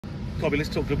Cobby, let's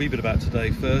talk a wee bit about today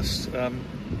first.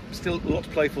 Still a lot to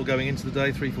play for going into the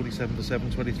day, 3:47 for 7,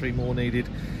 23 more needed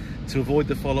to avoid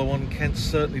the follow-on. Kent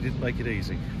certainly didn't make it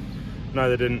easy. No,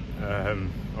 they didn't.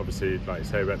 Obviously, like you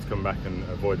say, we had to come back and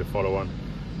avoid the follow-on.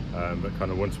 But kind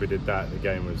of once we did that, the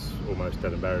game was almost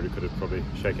dead and buried. We could have probably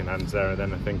shaken hands there and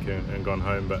then, I think, and gone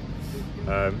home. But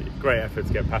great effort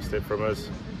to get past it from us.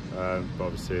 But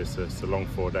obviously, it's a long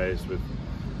 4 days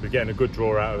we're getting a good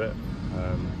draw out of it.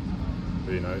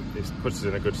 But, you know, it puts us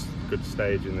in a good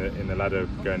stage in the ladder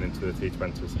going into the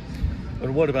T20s.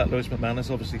 And what about Lewis McManus?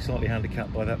 Obviously slightly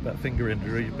handicapped by that finger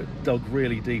injury, but dug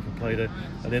really deep and played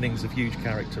an innings of huge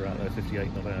character out there,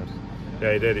 58 not out.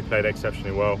 Yeah, he did. He played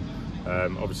exceptionally well.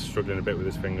 Obviously struggling a bit with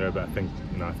his finger, but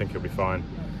I think he'll be fine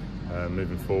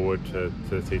moving forward to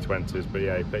the T20s. But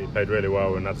yeah, he played really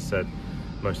well, and as I said,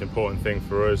 the most important thing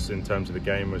for us in terms of the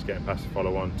game was getting past the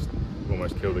follow-on,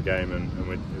 almost kill the game, and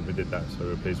we did that, so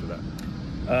we're pleased with that.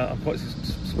 I'm quite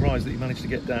surprised that you managed to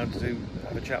get down to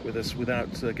have a chat with us without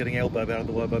getting elbowed out of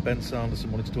the way by Ben Sanderson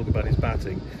wanting to talk about his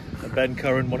batting and Ben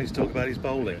Curran wanting to talk about his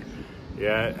bowling.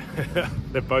 Yeah,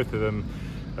 both of them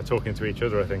are talking to each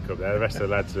other, I think, up there. The rest of the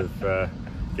lads have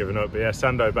given up. But yeah,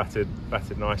 Sando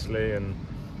batted nicely, and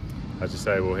as you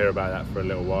say, we'll hear about that for a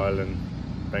little while. And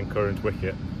Ben Curran's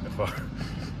wicket,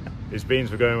 his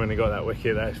beans were going when he got that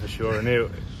wicket, that's for sure. And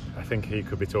I think he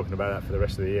could be talking about that for the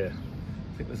rest of the year.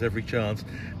 I think there's every chance.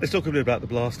 Let's talk a bit about the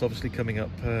Blast, obviously coming up,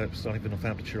 starting with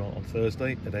Northamptonshire on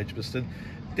Thursday at Edgbaston.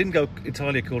 Didn't go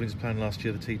entirely according to plan last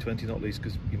year, the T20, not least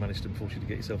because you managed, unfortunately, to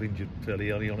get yourself injured fairly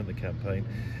early on in the campaign.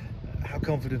 How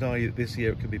confident are you that this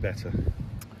year it can be better?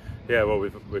 Yeah, well,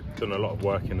 we've done a lot of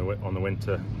work on the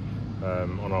winter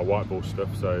on our white ball stuff,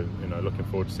 so you know, looking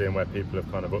forward to seeing where people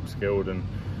have kind of upskilled and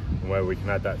where we can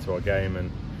add that to our game. And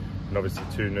obviously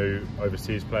 2 new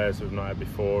overseas players that we've not had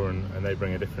before, and they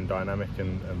bring a different dynamic,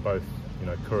 and both, you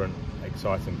know, current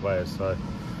exciting players. So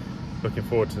looking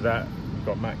forward to that. We've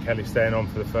got Matt Kelly staying on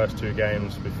for the first 2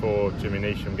 games before Jimmy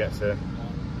Neesham gets here.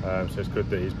 So it's good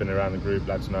that he's been around the group.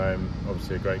 Lads know him,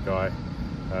 obviously a great guy.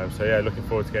 So yeah, looking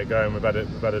forward to get going. We've had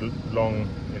a long,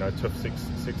 you know, tough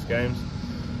six games,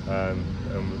 and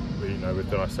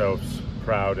we've done ourselves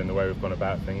proud in the way we've gone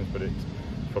about things. But it's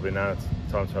probably now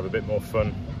time to have a bit more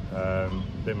fun. A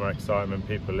bit more excitement,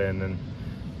 people in, and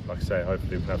like I say,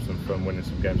 hopefully we can have some fun winning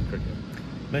some games of cricket.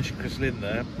 You mentioned Chris Lynn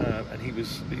there, and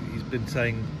he's been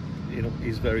saying in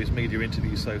his various media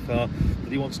interviews so far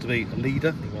that he wants to be a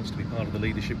leader, he wants to be part of the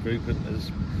leadership group, and as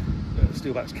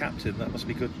Steelback's captain, that must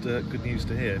be good news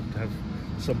to hear, to have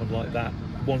someone like that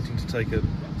wanting to take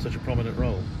such a prominent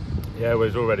role. Yeah, well,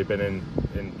 he's already been in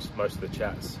most of the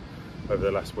chats over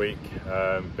the last week,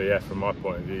 but yeah, from my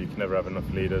point of view, you can never have enough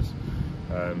leaders.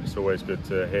 It's always good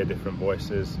to hear different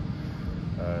voices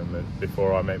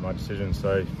before I make my decision.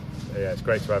 So yeah, it's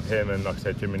great to have him, and like I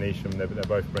said, Jimmy Neesham. They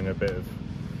both bring a bit of,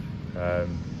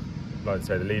 like I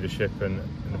say, the leadership and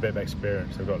a bit of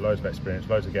experience. They've got loads of experience,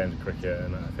 loads of games of cricket,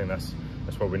 and I think that's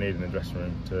what we need in the dressing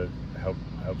room to help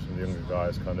some of the younger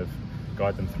guys kind of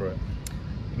guide them through it.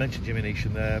 You mentioned Jimmy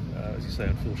Neesham there, as you say,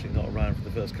 unfortunately not around for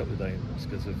the first couple of days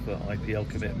because of IPL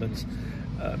commitments.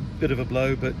 Bit of a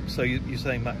blow, but so you're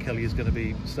saying Matt Kelly is going to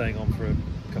be staying on for a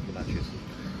couple of matches?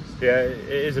 Yeah, it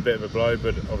is a bit of a blow,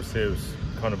 but obviously it was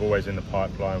kind of always in the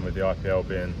pipeline with the IPL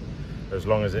being as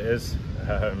long as it is,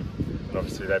 and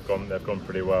obviously they've gone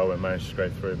pretty well and managed to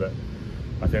scrape through. But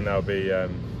I think there'll be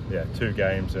 2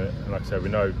 games, and like I said, we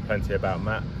know plenty about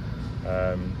Matt.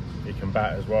 He can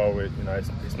bat as well.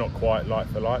 It's not quite like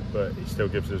for like, but he still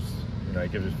gives us, he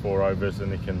gives us 4 overs,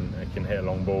 and he can hit a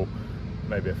long ball.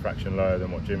 Maybe a fraction lower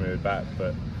than what Jimmy would bat,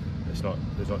 but there's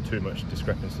not too much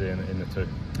discrepancy in the 2.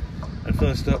 And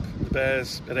first up, the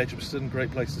Bears at Edgbaston.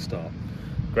 Great place to start.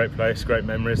 Great place, great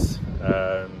memories,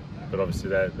 but obviously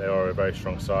they are a very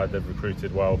strong side. They've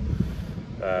recruited well,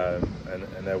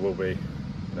 and there will be,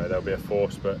 there'll be a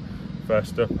force. But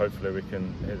first up, hopefully we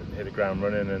can hit the ground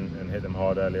running and hit them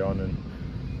hard early on and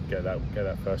get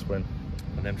that first win.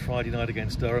 And then Friday night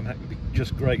against Durham. It would be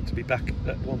just great to be back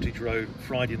at Wantage Road.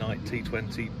 Friday night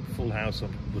T20, full house, I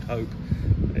would hope.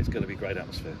 It's going to be a great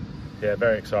atmosphere. Yeah,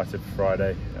 very excited for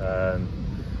Friday.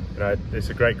 It's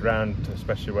a great ground,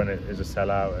 especially when it is a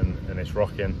sellout and it's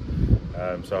rocking.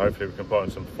 So hopefully we can put on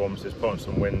some performances, put on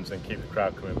some wins, and keep the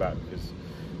crowd coming back. Because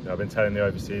I've been telling the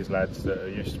overseas lads that are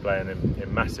used to playing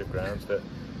in massive grounds that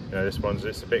this one's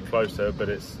a bit closer, but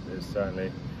it's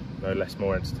certainly no less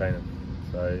more entertaining.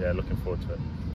 So yeah, looking forward to it.